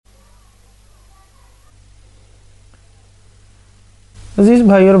عزیز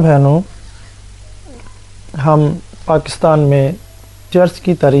بھائی اور بہنوں، ہم پاکستان میں چرچ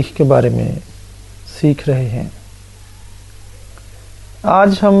کی تاریخ کے بارے میں سیکھ رہے ہیں۔ آج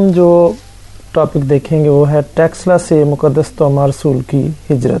ہم جو ٹاپک دیکھیں گے وہ ہے ٹیکسلا سے مقدس توما رسول کی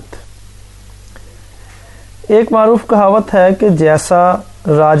ہجرت۔ ایک معروف کہاوت ہے کہ جیسا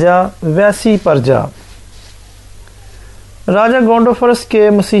راجا ویسی پرجا۔ راجا گونڈوفرس کے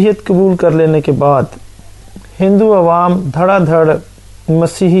مسیحیت قبول کر لینے کے بعد ہندو عوام دھڑا دھڑ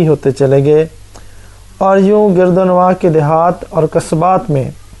مسیحی ہوتے چلے گئے اور یوں گرد و نواح کے دیہات اور قصبات میں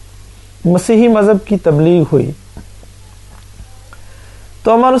مسیحی مذہب کی تبلیغ ہوئی۔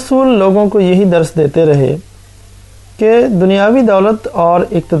 توما رسول لوگوں کو یہی درس دیتے رہے کہ دنیاوی دولت اور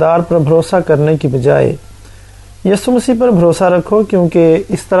اقتدار پر بھروسہ کرنے کی بجائے یسوع مسیح پر بھروسہ رکھو، کیونکہ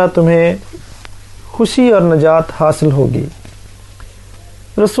اس طرح تمہیں خوشی اور نجات حاصل ہوگی۔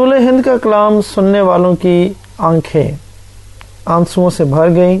 رسول ہند کا کلام سننے والوں کی آنکھیں آنسوؤں سے بھر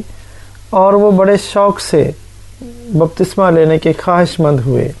گئیں اور وہ بڑے شوق سے بپتسمہ لینے کے خواہش مند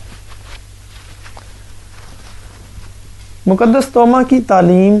ہوئے۔ مقدس توما کی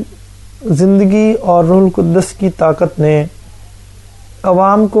تعلیم، زندگی اور روح القدس کی طاقت نے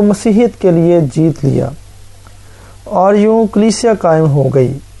عوام کو مسیحیت کے لیے جیت لیا اور یوں کلیسیا قائم ہو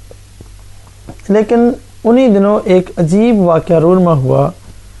گئی۔ لیکن انہی دنوں ایک عجیب واقعہ رونما ہوا،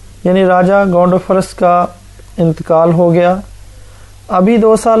 یعنی راجا گونڈوفرس کا انتقال ہو گیا۔ ابھی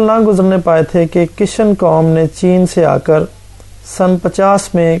 2 سال نہ گزرنے پائے تھے کہ کشن قوم نے چین سے آ کر سن 50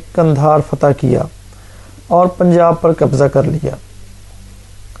 میں قندھار فتح کیا اور پنجاب پر قبضہ کر لیا۔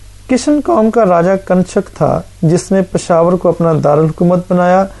 کشن قوم کا راجا کنشک تھا، جس نے پشاور کو اپنا دارالحکومت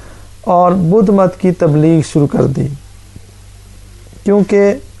بنایا اور بدھ مت کی تبلیغ شروع کر دی،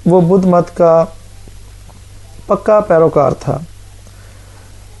 کیونکہ وہ بدھ مت کا پکا پیروکار تھا۔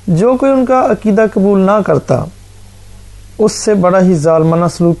 جو کوئی ان کا عقیدہ قبول نہ کرتا اس سے بڑا ہی ظالمانہ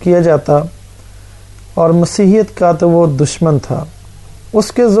سلوک کیا جاتا، اور مسیحیت کا تو وہ دشمن تھا۔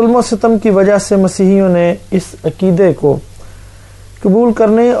 اس کے ظلم و ستم کی وجہ سے مسیحیوں نے اس عقیدے کو قبول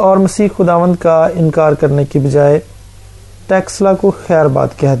کرنے اور مسیح خداوند کا انکار کرنے کی بجائے ٹیکسلا کو خیر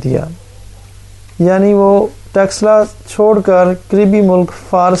بات کہہ دیا، یعنی وہ ٹیکسلا چھوڑ کر قریبی ملک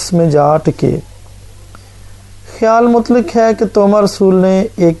فارس میں جا ٹکے۔ خیال مطلق ہے کہ توما رسول نے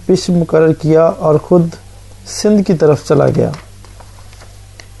ایک بشپ مقرر کیا اور خود سندھ کی طرف چلا گیا۔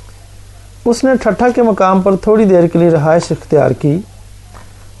 اس نے ٹھٹھا کے مقام پر تھوڑی دیر کے لیے رہائش اختیار کی۔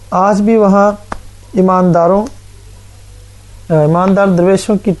 آج بھی وہاں ایماندار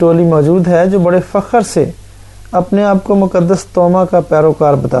درویشوں کی ٹولی موجود ہے جو بڑے فخر سے اپنے آپ کو مقدس توما کا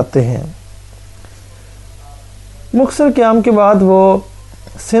پیروکار بتاتے ہیں۔ مختصر قیام کے بعد وہ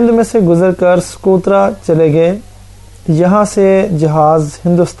سندھ میں سے گزر کر سکوترا چلے گئے۔ یہاں سے جہاز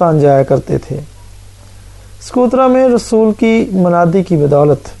ہندوستان جایا کرتے تھے۔ سکوترا میں رسول کی منادی کی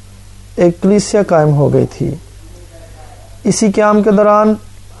بدولت ایک کلیسیا قائم ہو گئی تھی۔ اسی قیام کے دوران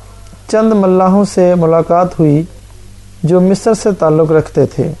چند ملاحوں سے ملاقات ہوئی جو مصر سے تعلق رکھتے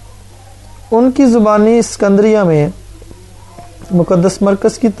تھے۔ ان کی زبانی اسکندریہ میں مقدس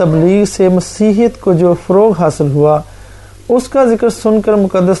مرکز کی تبلیغ سے مسیحیت کو جو فروغ حاصل ہوا، اس کا ذکر سن کر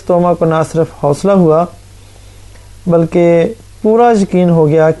مقدس توما کو نہ صرف حوصلہ ہوا بلکہ پورا یقین ہو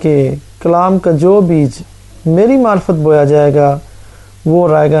گیا کہ کلام کا جو بیج میری معرفت بویا جائے گا وہ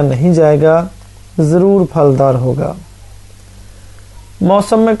رائگاں نہیں جائے گا، ضرور پھلدار ہوگا۔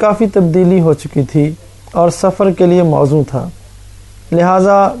 موسم میں کافی تبدیلی ہو چکی تھی اور سفر کے لیے موزوں تھا،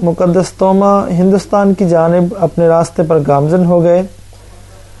 لہٰذا مقدس توما ہندوستان کی جانب اپنے راستے پر گامزن ہو گئے۔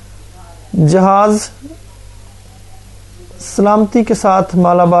 جہاز سلامتی کے ساتھ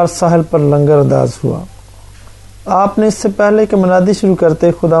مالابار ساحل پر لنگر انداز ہوا۔ آپ نے اس سے پہلے کہ منادی شروع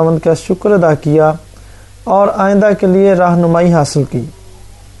کرتے خداوند کا شکر ادا کیا اور آئندہ کے لیے رہنمائی حاصل کی۔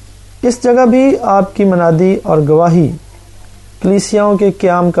 اس جگہ بھی آپ کی منادی اور گواہی کلیسیاؤں کے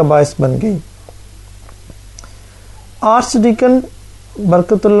قیام کا باعث بن گئی۔ آرچ ڈیکن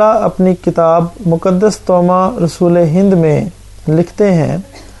برکت اللہ اپنی کتاب مقدس توما رسول ہند میں لکھتے ہیں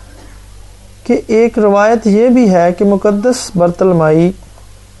کہ ایک روایت یہ بھی ہے کہ مقدس برطلمائی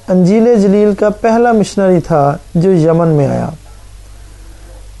انجیل جلیل کا پہلا مشنری تھا جو یمن میں آیا۔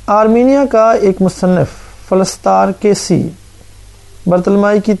 آرمینیا کا ایک مصنف فلسطار کیسی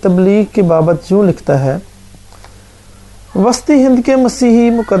برطلمائی کی تبلیغ کی بابت یوں لکھتا ہے: وسطی ہند کے مسیحی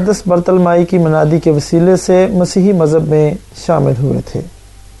مقدس برطلمائی کی منادی کے وسیلے سے مسیحی مذہب میں شامل ہوئے تھے۔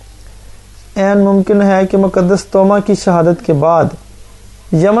 عین ممکن ہے کہ مقدس توما کی شہادت کے بعد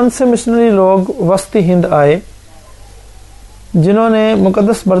یمن سے مشنری لوگ وسطی ہند آئے جنہوں نے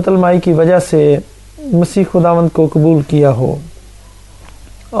مقدس برطلمائی کی وجہ سے مسیح خداوند کو قبول کیا ہو،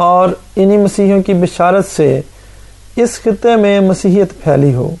 اور انہی مسیحیوں کی بشارت سے اس خطے میں مسیحیت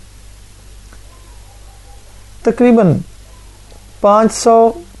پھیلی ہو۔ تقریباً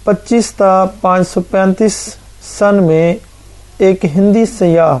 525 تا 535 سن میں ایک ہندی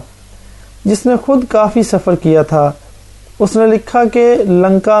سیاح جس نے خود کافی سفر کیا تھا، اس نے لکھا کہ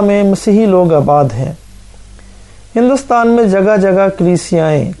لنکا میں مسیحی لوگ آباد ہیں۔ ہندوستان میں جگہ جگہ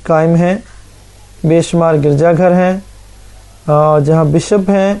کلیسیائیں قائم ہیں، بے شمار گرجا گھر ہیں جہاں بشپ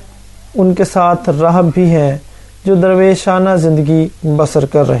ہیں، ان کے ساتھ راہب بھی ہیں جو درویشانہ زندگی بسر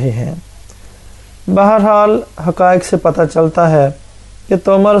کر رہے ہیں۔ بہرحال حقائق سے پتہ چلتا ہے کہ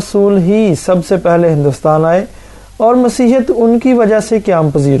توما رسول ہی سب سے پہلے ہندوستان آئے اور مسیحیت ان کی وجہ سے قیام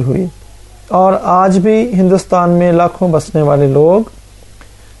پذیر ہوئی، اور آج بھی ہندوستان میں لاکھوں بسنے والے لوگ،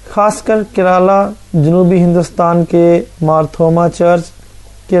 خاص کر کیرالہ جنوبی ہندوستان کے مارتھوما چرچ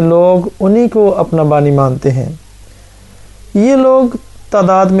کے لوگ انہی کو اپنا بانی مانتے ہیں۔ یہ لوگ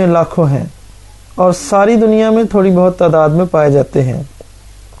تعداد میں لاکھوں ہیں اور ساری دنیا میں تھوڑی بہت تعداد میں پائے جاتے ہیں۔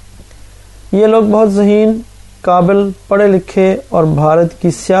 یہ لوگ بہت ذہین، قابل، پڑھے لکھے اور بھارت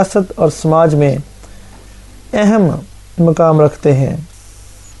کی سیاست اور سماج میں اہم مقام رکھتے ہیں۔